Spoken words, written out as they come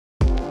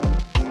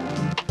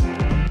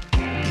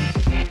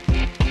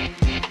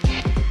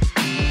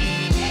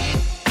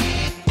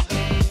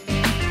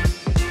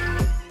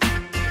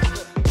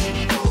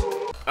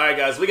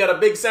Alright guys, we got a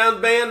big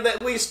sound band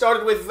that we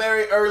started with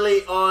very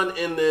early on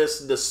in this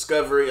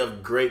discovery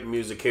of great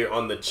music here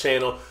on the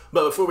channel.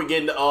 But before we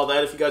get into all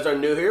that, if you guys are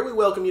new here, we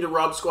welcome you to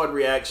Rob Squad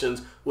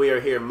Reactions. We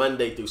are here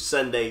Monday through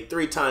Sunday,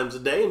 3 times a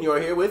day, and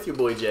you're here with your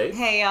boy Jay.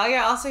 Hey y'all,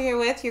 you're also here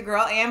with your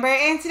girl Amber,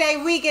 and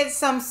today we get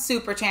some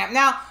Supertramp.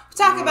 Now, we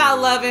talk about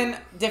loving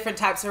different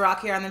types of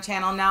rock here on the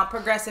channel. Now,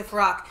 progressive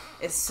rock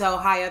is so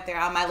high up there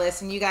on my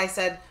list, and you guys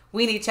said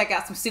we need to check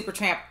out some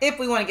Supertramp if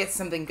we want to get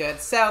something good.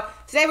 So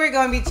today we're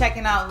going to be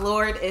checking out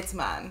Lord, It's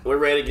Mine. We're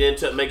ready to get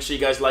into it. Make sure you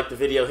guys like the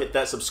video, hit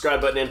that subscribe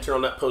button, and turn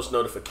on that post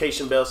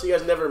notification bell so you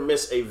guys never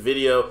miss a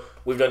video.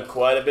 We've done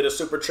quite a bit of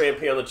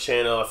Supertramp here on the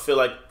channel. I feel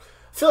like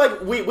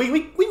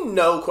we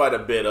know quite a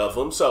bit of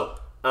them, so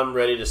I'm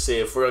ready to see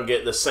if we're going to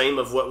get the same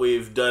of what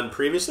we've done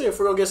previously, if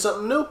we're going to get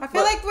something new. I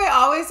feel like we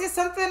always get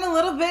something a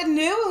little bit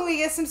new when we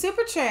get some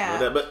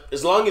Supertramp. But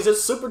as long as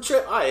it's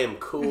Supertramp, I am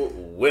cool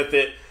with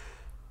it.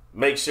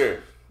 Make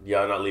sure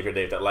y'all not leave your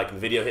day without liking the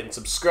video, hitting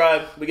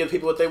subscribe. We give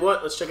people what they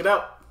want. Let's check it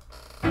out.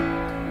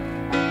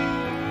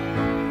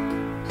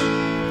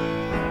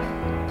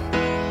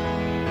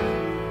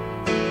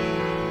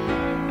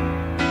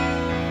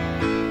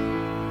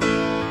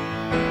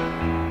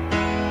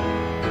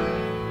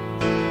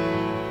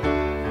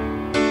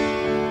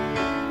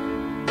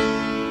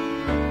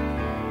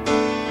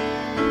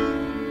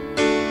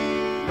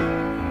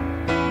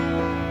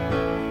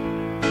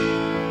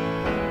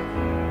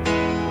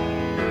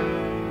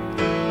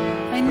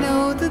 I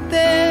know that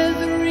there's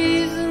a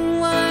reason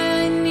why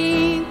I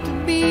need to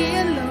be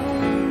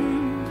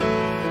alone.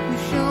 You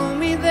show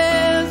me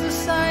there's a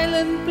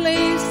silent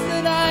place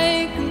that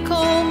I can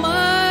call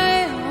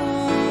my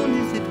own.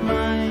 Is it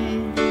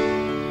mine?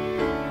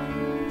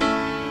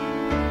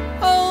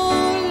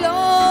 Oh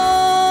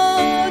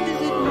Lord,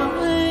 is it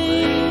mine?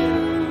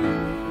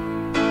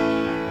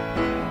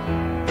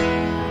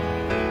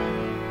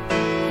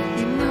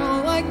 You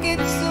know I get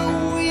so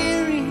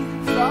weary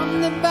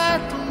from the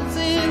battles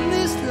in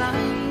this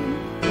line,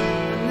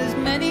 and there's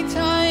many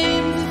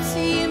times it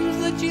seems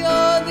that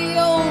you're the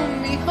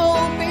only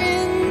hope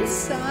in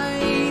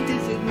sight.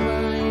 Is it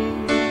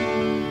mine?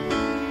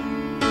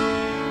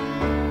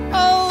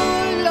 Oh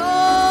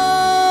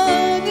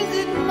Lord, is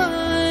it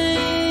mine?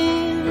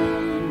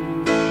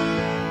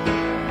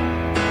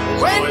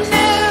 When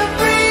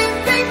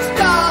everything's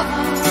dark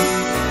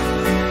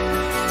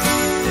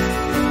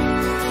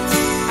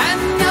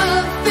and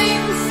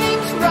nothing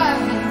seems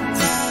right,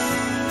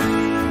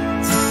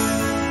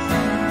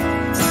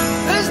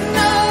 there's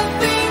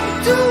nothing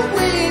to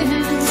win,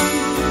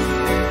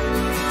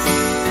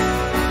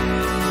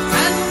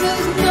 and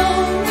there's no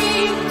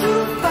need to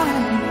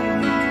fight.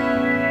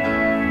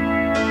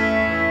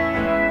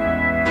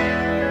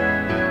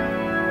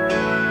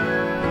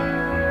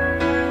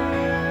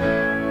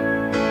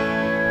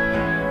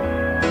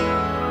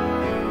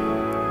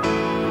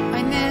 I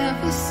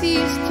never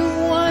cease to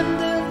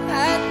wonder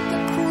at the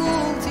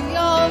cruelty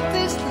of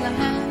this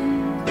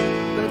land,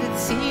 but it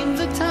seems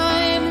a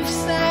time of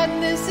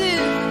sadness is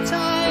a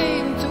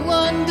time to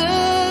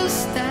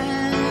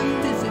understand.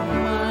 Is it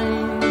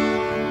mine?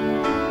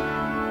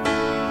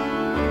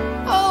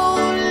 Oh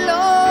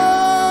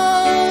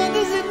Lord,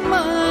 is it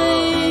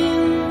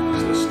mine?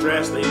 It's the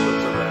stress that he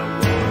puts around.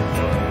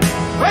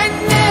 When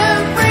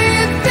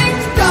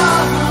everything's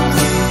dark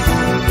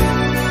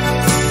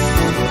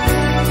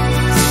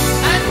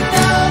and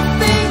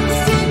nothing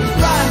seems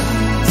right,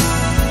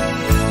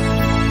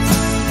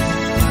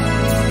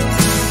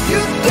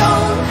 you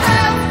don't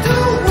have to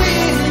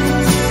win,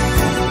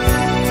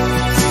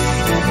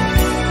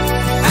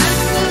 and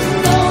there's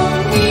no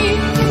need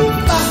to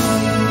fight.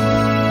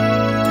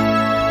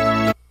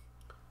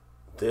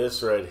 This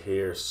right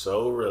here is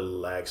so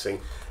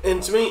relaxing,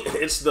 and to me,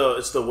 it's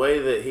the way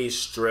that he's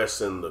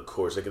stressing the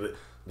chorus, like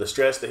the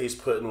stress that he's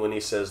putting when he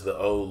says the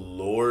 "Oh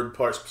Lord"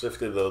 part,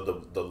 specifically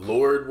the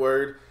Lord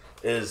word,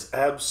 is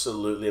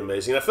absolutely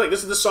amazing. I feel like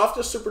this is the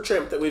softest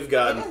Supertramp that we've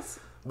gotten, It is.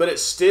 but it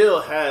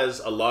still has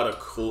a lot of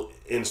cool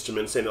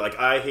instruments in it. Like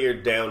I hear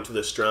down to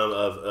the strum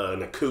of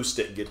an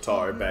acoustic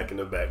guitar back in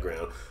the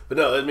background. But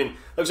no, I mean,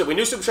 like I said, we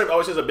knew Supertramp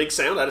always has a big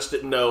sound. I just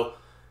didn't know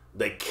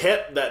they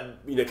kept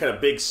that kind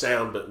of big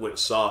sound, but went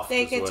soft.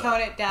 They could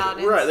tone it down.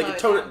 And Right, they slow could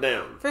tone it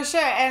down. For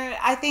sure, and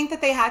I think that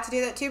they had to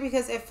do that too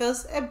because it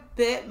feels a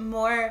bit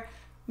more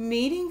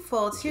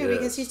meaningful too. Yes,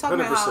 Because he's talking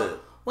 100%. about how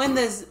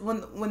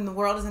when the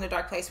world is in a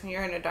dark place, when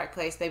you're in a dark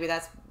place, maybe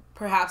that's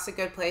perhaps a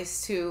good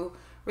place to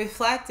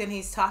reflect. And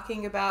he's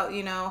talking about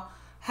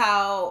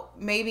how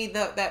maybe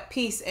that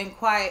peace and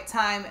quiet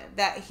time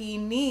that he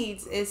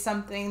needs is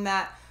something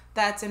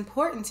that's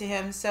important to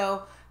him.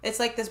 So it's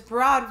like this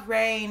broad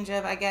range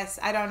of, I guess,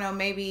 I don't know,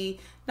 maybe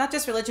not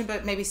just religion,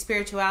 but maybe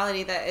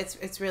spirituality that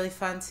it's really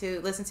fun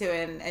to listen to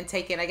and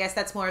take in. I guess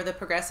that's more of the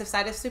progressive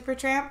side of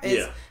Supertramp,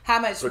 is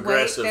how much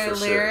weight their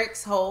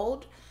lyrics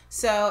hold.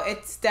 So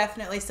it's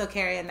definitely still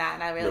carrying that,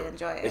 and I really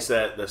enjoy it. It's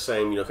the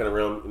same, kind of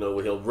realm,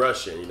 with Hill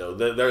Russian,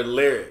 their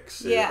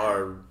lyrics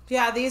are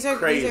these are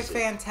crazy. These are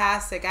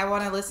fantastic. I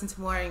want to listen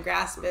to more and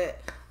grasp it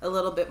a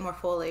little bit more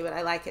fully, but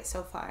I like it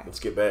so far.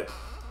 Let's get back.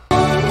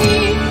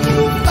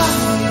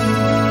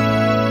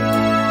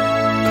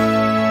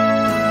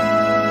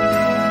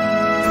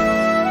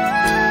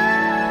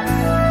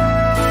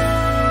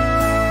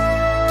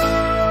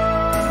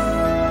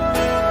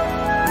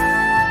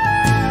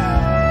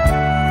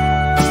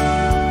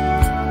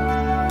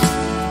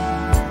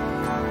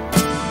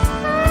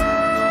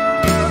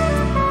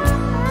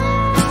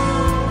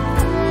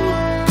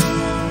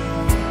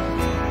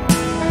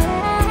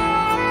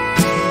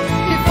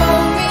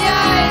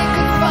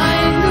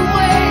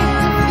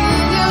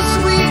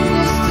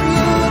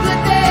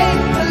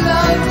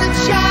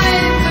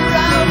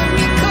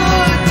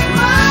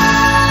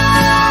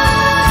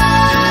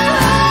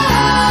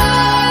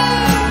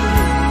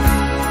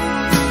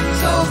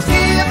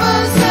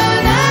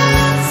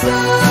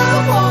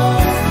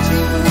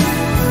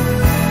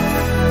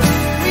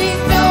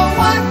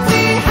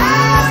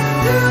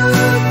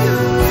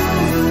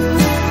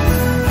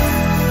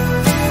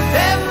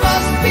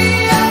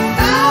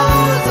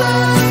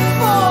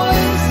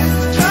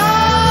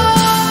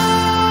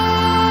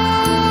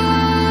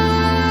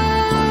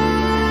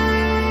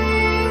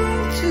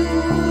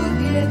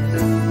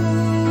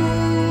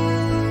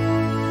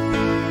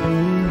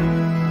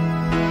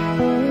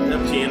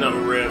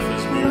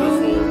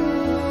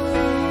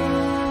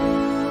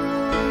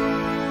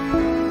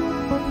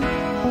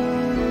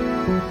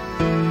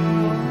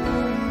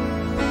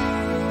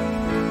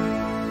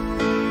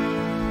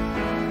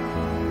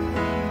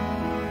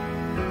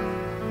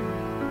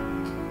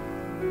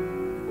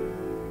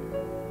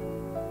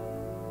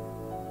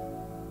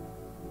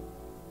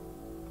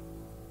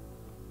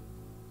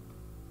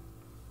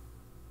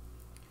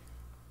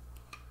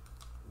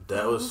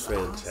 That was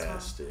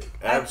fantastic. Awesome.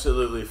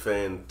 Absolutely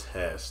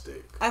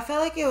fantastic. I felt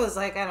like it was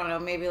like, I don't know,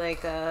 maybe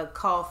like a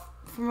call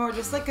for more,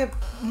 just like a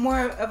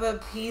more of a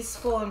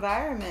peaceful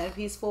environment, a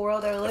peaceful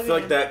world that we're living in. I feel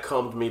like that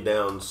calmed me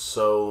down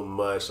so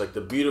much. Like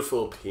the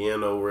beautiful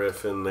piano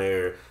riff in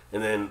there,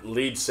 and then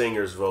lead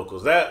singer's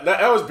vocals. That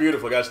was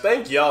beautiful, guys.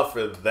 Thank y'all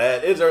for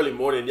that. It's early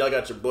morning. Y'all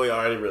got your boy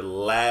already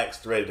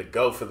relaxed, ready to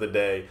go for the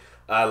day.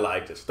 I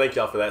liked it. So thank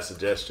y'all for that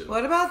suggestion.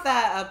 What about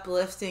that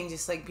uplifting,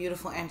 just like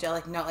beautiful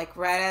angelic note, like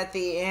right at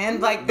the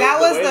end? Like that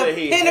was the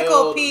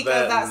pinnacle peak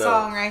of that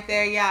song right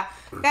there. Yeah.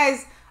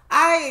 Guys,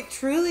 I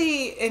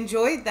truly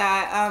enjoyed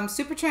that.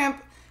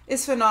 Supertramp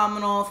is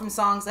phenomenal, from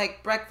songs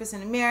like Breakfast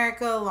in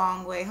America,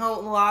 Long Way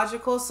Home,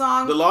 Logical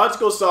Song. The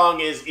Logical Song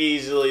is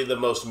easily the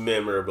most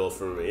memorable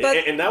for me.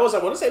 And that was, I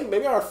want to say,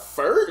 maybe our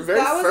very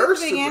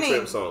first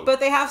Supertramp song. But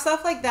they have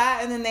stuff like that,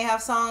 and then they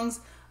have songs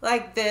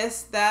like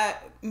this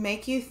that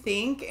make you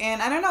think.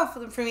 And I don't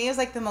know, for me, it was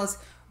like the most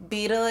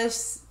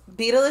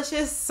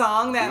Beatlicious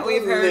song that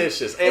we've heard.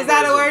 Is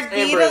that a word?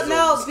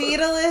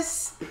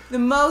 Beatles. The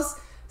most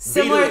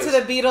similar to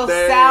the Beatles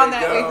sound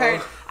that we've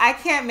heard. I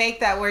can't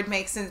make that word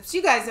make sense, but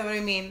you guys know what I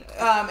mean.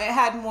 It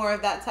had more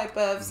of that type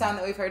of sound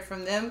that we've heard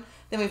from them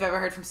than we've ever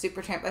heard from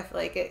Supertramp. I feel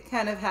like it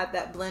kind of had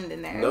that blend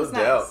in there. No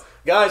doubt. Nice.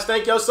 Guys,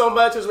 thank y'all so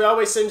much. As we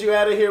always send you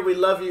out of here, we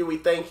love you, we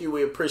thank you,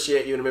 we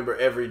appreciate you. And remember,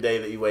 every day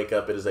that you wake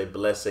up, it is a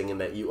blessing and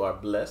that you are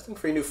blessed. And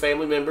for your new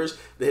family members,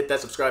 to hit that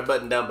subscribe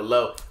button down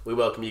below. We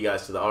welcome you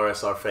guys to the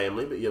RSR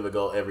family, but you have a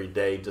goal every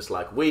day just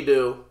like we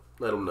do.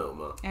 Let them know,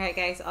 Mom. All right,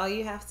 guys, all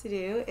you have to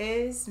do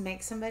is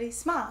make somebody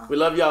smile. We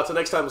love y'all. Till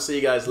next time, we'll see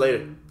you guys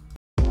later.